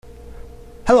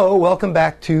Hello, welcome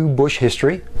back to Bush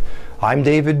History. I'm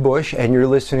David Bush, and you're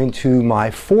listening to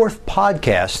my fourth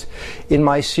podcast in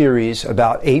my series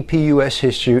about AP US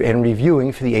history and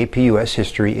reviewing for the AP US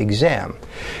history exam.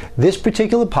 This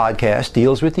particular podcast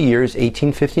deals with the years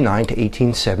 1859 to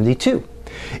 1872.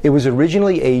 It was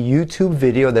originally a YouTube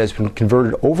video that has been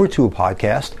converted over to a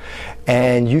podcast,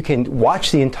 and you can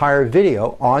watch the entire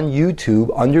video on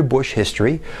YouTube under Bush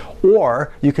History,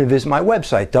 or you can visit my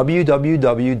website,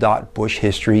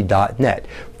 www.bushhistory.net,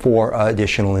 for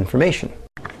additional information.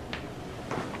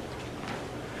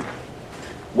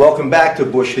 Welcome back to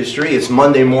Bush History. It's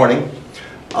Monday morning.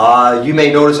 You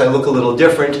may notice I look a little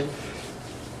different.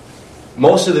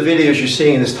 Most of the videos you're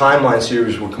seeing in this timeline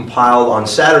series were compiled on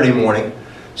Saturday morning,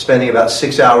 spending about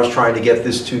 6 hours trying to get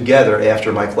this together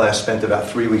after my class spent about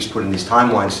 3 weeks putting these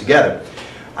timelines together.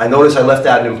 I noticed I left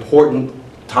out an important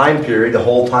time period, the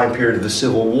whole time period of the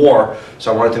Civil War,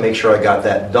 so I wanted to make sure I got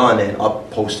that done and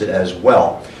posted as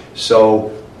well.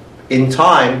 So in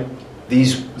time,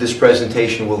 this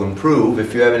presentation will improve.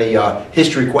 If you have any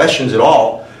history questions at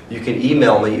all, you can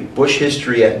email me,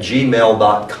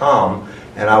 bushhistory@gmail.com,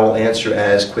 and I will answer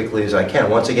as quickly as I can.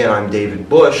 Once again, I'm David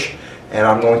Bush, and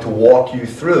I'm going to walk you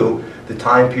through the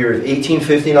time period of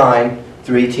 1859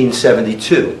 through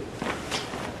 1872.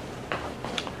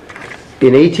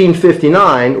 In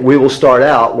 1859, we will start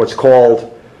out what's called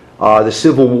the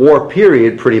Civil War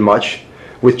period, pretty much,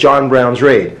 with John Brown's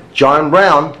raid. John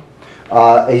Brown,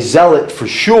 a zealot for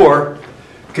sure,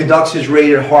 conducts his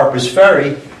raid at Harper's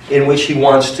Ferry, in which he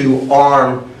wants to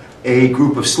arm a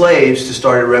group of slaves to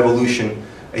start a revolution,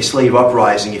 a slave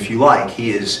uprising, if you like. He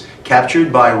is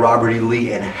captured by Robert E.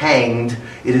 Lee and hanged.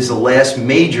 It is the last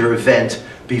major event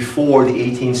before the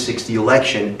 1860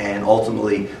 election and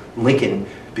ultimately Lincoln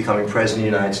becoming president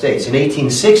of the United States. In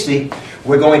 1860,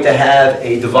 we're going to have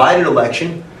a divided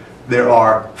election. There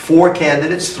are 4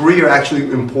 candidates. 3 are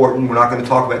actually important. We're not going to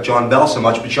talk about John Bell so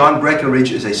much, but John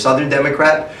Breckinridge is a Southern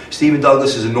Democrat, Stephen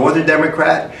Douglas is a Northern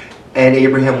Democrat, and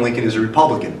Abraham Lincoln is a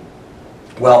Republican.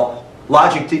 Well,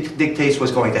 logic dictates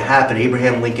what's going to happen.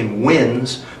 Abraham Lincoln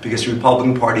wins because the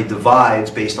Republican Party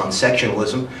divides based on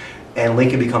sectionalism, and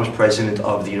Lincoln becomes president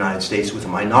of the United States with a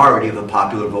minority of the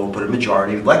popular vote, but a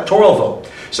majority of the electoral vote.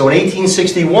 So in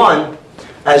 1861,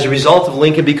 as a result of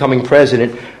Lincoln becoming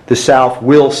president, the South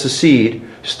will secede,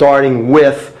 starting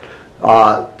with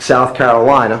South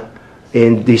Carolina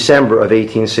in December of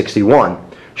 1861.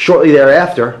 Shortly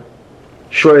thereafter,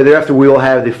 we will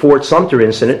have the Fort Sumter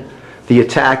incident, the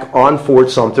attack on Fort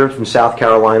Sumter from South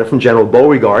Carolina from General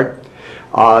Beauregard.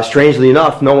 Strangely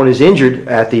enough, no one is injured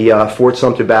at the Fort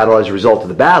Sumter battle as a result of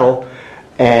the battle,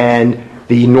 and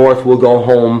the North will go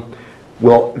home,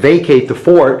 will vacate the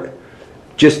fort,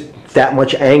 just that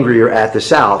much angrier at the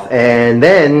South. And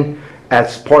then,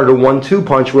 as part of the 1-2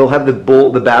 punch, we'll have the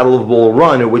Battle of Bull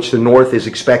Run, in which the North is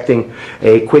expecting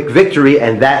a quick victory,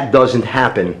 and that doesn't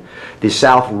happen. The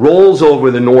South rolls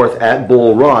over the North at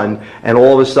Bull Run, and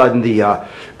all of a sudden the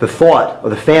thought or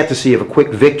the fantasy of a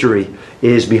quick victory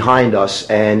is behind us,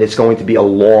 and it's going to be a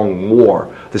long war.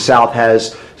 The South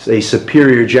has a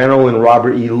superior general in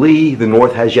Robert E. Lee. The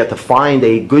North has yet to find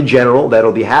a good general that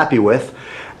it'll be happy with,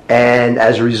 and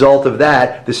as a result of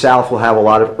that, the South will have a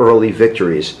lot of early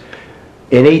victories.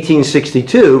 In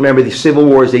 1862, remember the Civil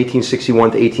War is 1861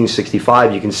 to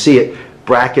 1865. You can see it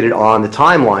bracketed on the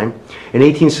timeline. In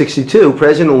 1862,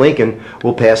 President Lincoln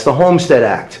will pass the Homestead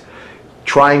Act.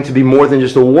 Trying to be more than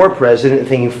just a war president,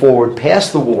 thinking forward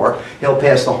past the war, he'll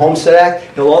pass the Homestead Act.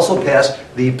 He'll also pass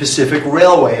the Pacific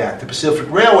Railway Act. The Pacific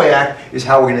Railway Act is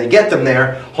how we're going to get them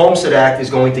there. Homestead Act is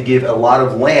going to give a lot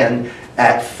of land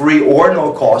at free or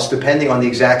no cost, depending on the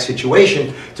exact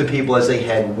situation, to people as they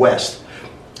head west.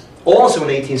 Also in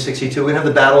 1862, we're going to have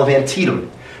the Battle of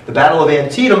Antietam. The Battle of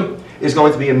Antietam is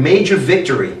going to be a major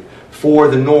victory for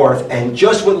the North, and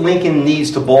just what Lincoln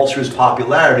needs to bolster his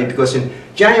popularity, because in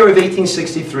January of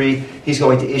 1863, he's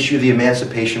going to issue the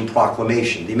Emancipation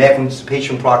Proclamation. The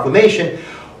Emancipation Proclamation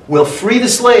will free the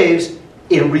slaves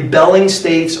in rebelling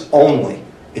states only.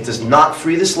 It does not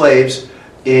free the slaves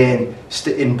in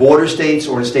border states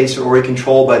or in states that are already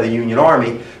controlled by the Union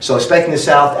Army. So expecting the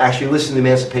South to actually listen to the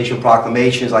Emancipation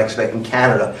Proclamation is like expecting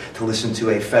Canada to listen to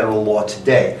a federal law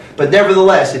today. But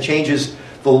nevertheless, it changes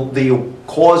the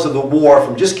cause of the war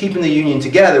from just keeping the Union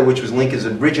together, which was Lincoln's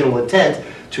original intent,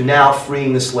 to now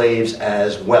freeing the slaves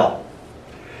as well.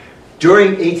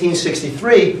 During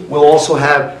 1863, we'll also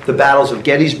have the battles of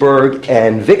Gettysburg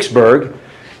and Vicksburg,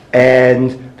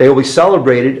 and they will be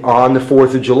celebrated on the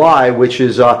 4th of July, which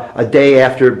is a day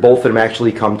after both of them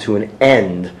actually come to an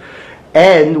end.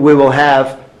 And we will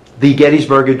have the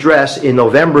Gettysburg Address in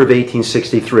November of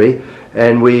 1863,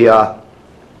 and we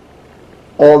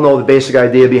all know the basic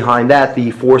idea behind that.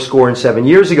 The 7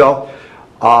 years ago,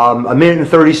 a minute and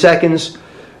 30 seconds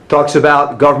talks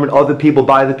about government of the people,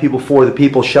 by the people, for the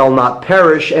people shall not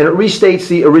perish, and it restates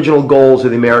the original goals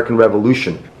of the American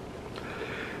Revolution.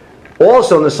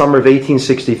 Also in the summer of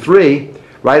 1863,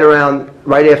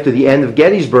 right after the end of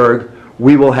Gettysburg,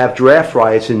 we will have draft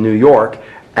riots in New York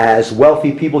as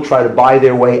wealthy people try to buy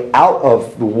their way out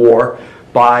of the war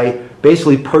by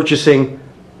basically purchasing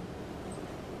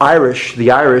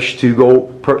the Irish to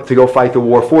go fight the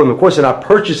war for them. Of course, they're not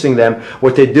purchasing them.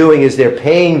 What they're doing is they're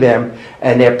paying them,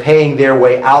 and they're paying their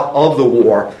way out of the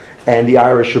war, and the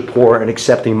Irish are poor and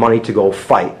accepting money to go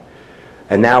fight.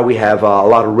 And now we have a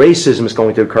lot of racism is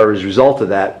going to occur as a result of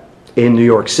that in New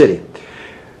York City.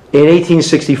 In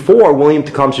 1864, William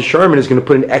Tecumseh Sherman is going to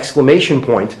put an exclamation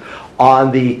point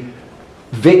on the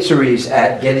victories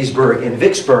at Gettysburg and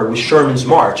Vicksburg with Sherman's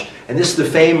March. And this is the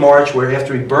famed march where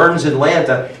after he burns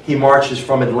Atlanta, he marches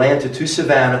from Atlanta to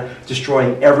Savannah,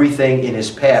 destroying everything in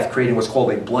his path, creating what's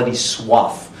called a bloody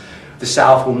swath. The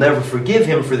South will never forgive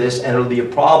him for this, and it'll be a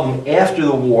problem after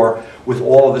the war with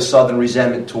all of the Southern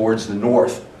resentment towards the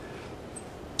North.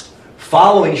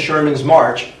 Following Sherman's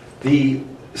march, the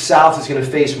South is going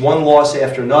to face one loss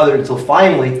after another until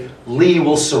finally Lee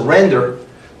will surrender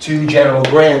to General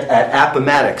Grant at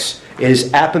Appomattox.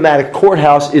 Appomattox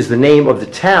Courthouse is the name of the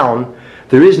town.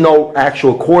 There is no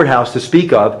actual courthouse to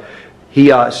speak of. He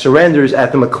surrenders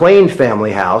at the McLean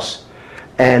family house,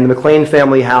 and the McLean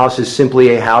family house is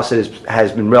simply a house that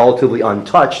has been relatively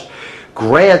untouched.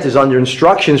 Grant is under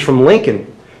instructions from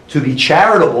Lincoln to be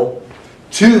charitable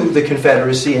to the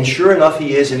Confederacy, and sure enough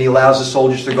he is, and he allows the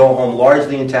soldiers to go home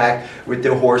largely intact with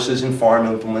their horses and farm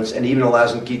implements, and even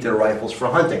allows them to keep their rifles for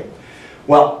hunting.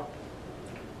 Well,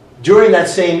 during that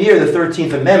same year, the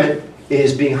 13th Amendment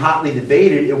is being hotly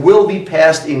debated. It will be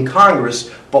passed in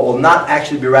Congress, but will not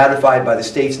actually be ratified by the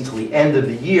states until the end of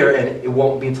the year, and it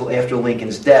won't be until after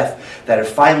Lincoln's death that it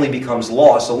finally becomes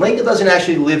law. So Lincoln doesn't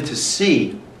actually live to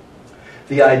see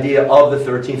the idea of the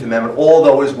 13th Amendment,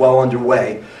 although it is well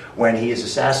underway when he is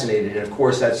assassinated. And of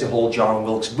course, that's the whole John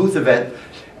Wilkes Booth event.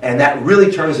 And that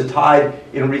really turns the tide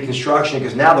in Reconstruction,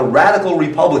 because now the radical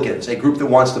Republicans, a group that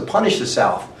wants to punish the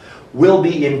South, will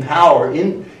be in power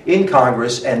in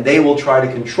Congress, and they will try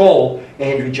to control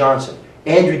Andrew Johnson.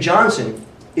 Andrew Johnson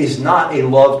is not a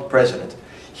loved president.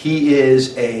 He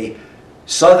is a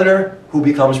Southerner who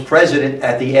becomes president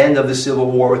at the end of the Civil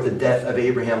War with the death of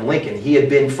Abraham Lincoln. He had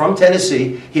been from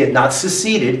Tennessee. He had not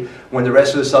seceded when the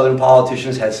rest of the Southern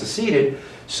politicians had seceded.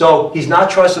 So he's not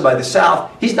trusted by the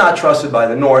South, he's not trusted by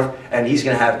the North, and he's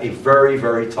going to have a very,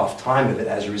 very tough time of it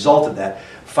as a result of that,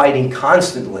 fighting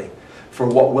constantly for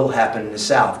what will happen in the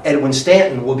South. Edwin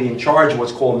Stanton will be in charge of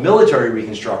what's called military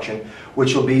reconstruction,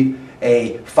 which will be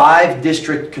a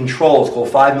 5-district control. It's called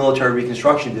 5 military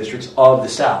reconstruction districts of the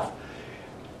South.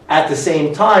 At the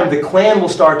same time, the Klan will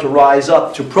start to rise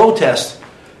up to protest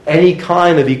any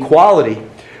kind of equality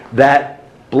that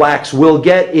blacks will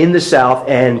get in the South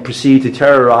and proceed to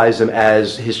terrorize them,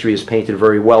 as history has painted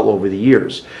very well over the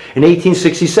years. In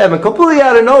 1867, completely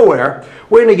out of nowhere,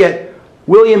 we're going to get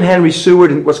William Henry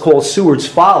Seward and what's called Seward's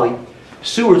Folly.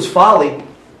 Seward's Folly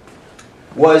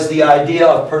was the idea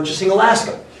of purchasing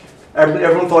Alaska.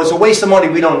 Everyone thought it's a waste of money,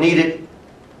 we don't need it.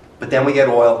 But then we get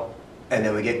oil, and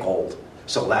then we get gold.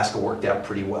 So Alaska worked out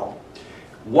pretty well.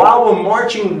 While we're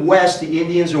marching west, the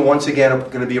Indians are once again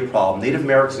going to be a problem. Native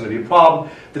Americans are going to be a problem.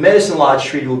 The Medicine Lodge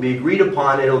Treaty will be agreed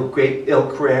upon. It'll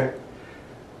create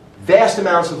vast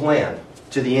amounts of land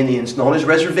to the Indians, known as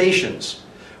reservations.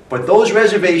 But those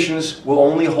reservations will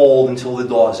only hold until the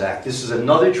Dawes Act. This is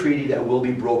another treaty that will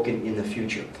be broken in the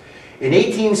future. In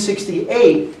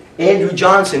 1868, Andrew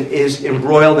Johnson is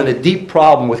embroiled in a deep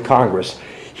problem with Congress.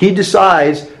 He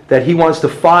decides that he wants to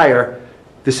fire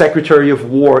the Secretary of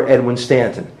War, Edwin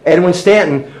Stanton. Edwin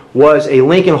Stanton was a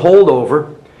Lincoln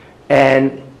holdover,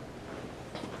 and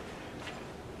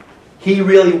he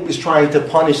really was trying to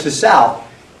punish the South.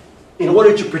 In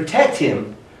order to protect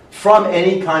him from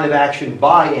any kind of action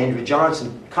by Andrew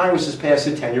Johnson, Congress has passed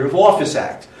the Tenure of Office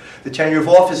Act. The Tenure of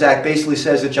Office Act basically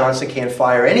says that Johnson can't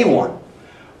fire anyone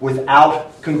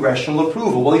without congressional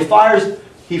approval. Well, he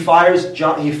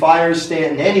fires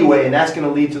Stanton anyway, and that's going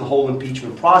to lead to the whole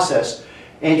impeachment process.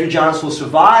 Andrew Johnson will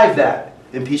survive that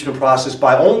impeachment process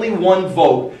by only one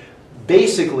vote,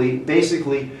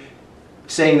 basically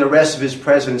saying the rest of his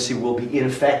presidency will be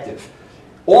ineffective.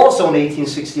 Also in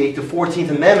 1868, the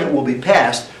 14th Amendment will be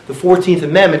passed. The 14th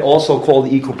Amendment, also called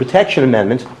the Equal Protection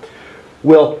Amendment,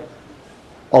 will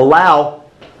allow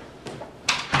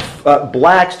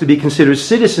blacks to be considered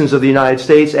citizens of the United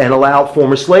States and allow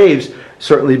former slaves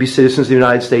certainly to be citizens of the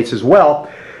United States as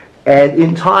well. And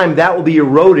in time, that will be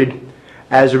eroded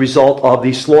as a result of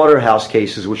the slaughterhouse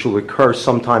cases, which will occur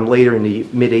sometime later in the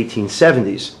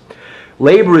mid-1870s.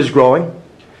 Labor is growing,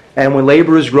 and when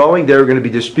labor is growing, there are going to be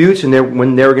disputes, and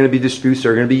when there are going to be disputes,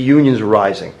 there are going to be unions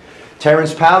arising.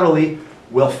 Terence Powderly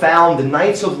will found the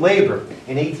Knights of Labor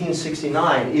in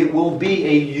 1869. It will be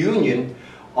a union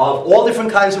of all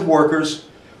different kinds of workers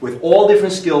with all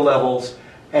different skill levels,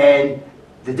 and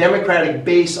the democratic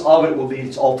base of it will be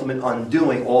its ultimate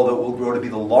undoing, although it will grow to be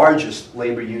the largest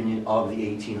labor union of the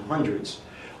 1800s.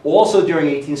 Also during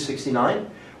 1869,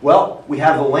 well, we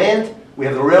have the land, we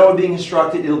have the railroad being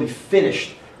constructed. It'll be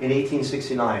finished in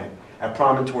 1869 at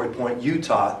Promontory Point,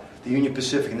 Utah. The Union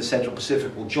Pacific and the Central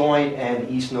Pacific will join, and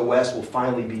the East and the West will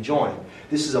finally be joined.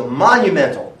 This is a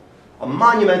monumental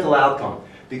outcome,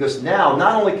 because now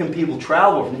not only can people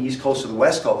travel from the East Coast to the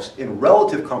West Coast in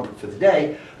relative comfort for the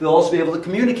day, they'll also be able to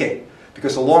communicate,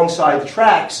 because alongside the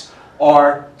tracks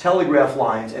are telegraph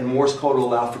lines, and Morse code will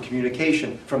allow for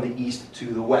communication from the East to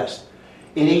the West.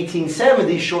 In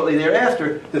 1870, shortly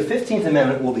thereafter, the 15th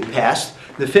Amendment will be passed.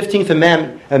 The 15th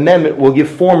Amendment will give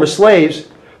former slaves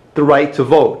the right to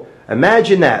vote.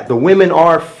 Imagine that. The women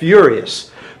are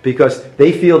furious because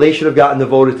they feel they should have gotten the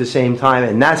vote at the same time,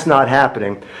 and that's not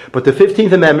happening. But the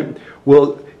 15th Amendment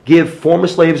will give former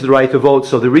slaves the right to vote.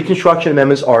 So the Reconstruction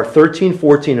Amendments are 13,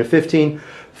 14, and 15.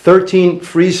 13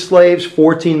 frees slaves,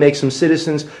 14 makes them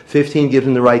citizens, 15 gives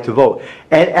them the right to vote.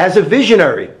 And as a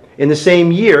visionary, in the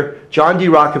same year, John D.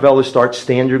 Rockefeller starts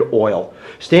Standard Oil.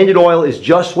 Standard Oil is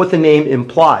just what the name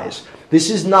implies. This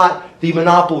is not the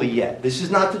monopoly yet. This is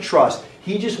not the trust.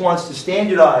 He just wants to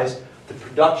standardize the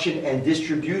production and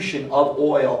distribution of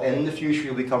oil, and in the future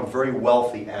you'll become very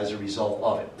wealthy as a result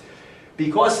of it.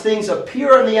 Because things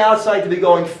appear on the outside to be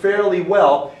going fairly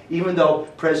well, even though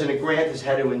President Grant has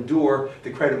had to endure the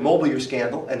Credit Mobilier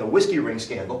scandal and the whiskey ring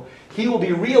scandal, he will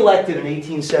be reelected in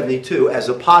 1872 as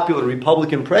a popular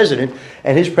Republican president,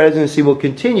 and his presidency will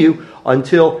continue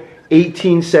until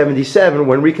 1877,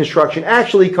 when Reconstruction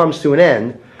actually comes to an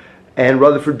end and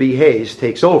Rutherford B. Hayes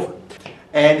takes over.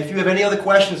 And if you have any other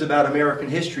questions about American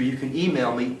history, you can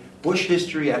email me,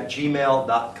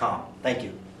 bushhistory@gmail.com. Thank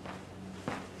you.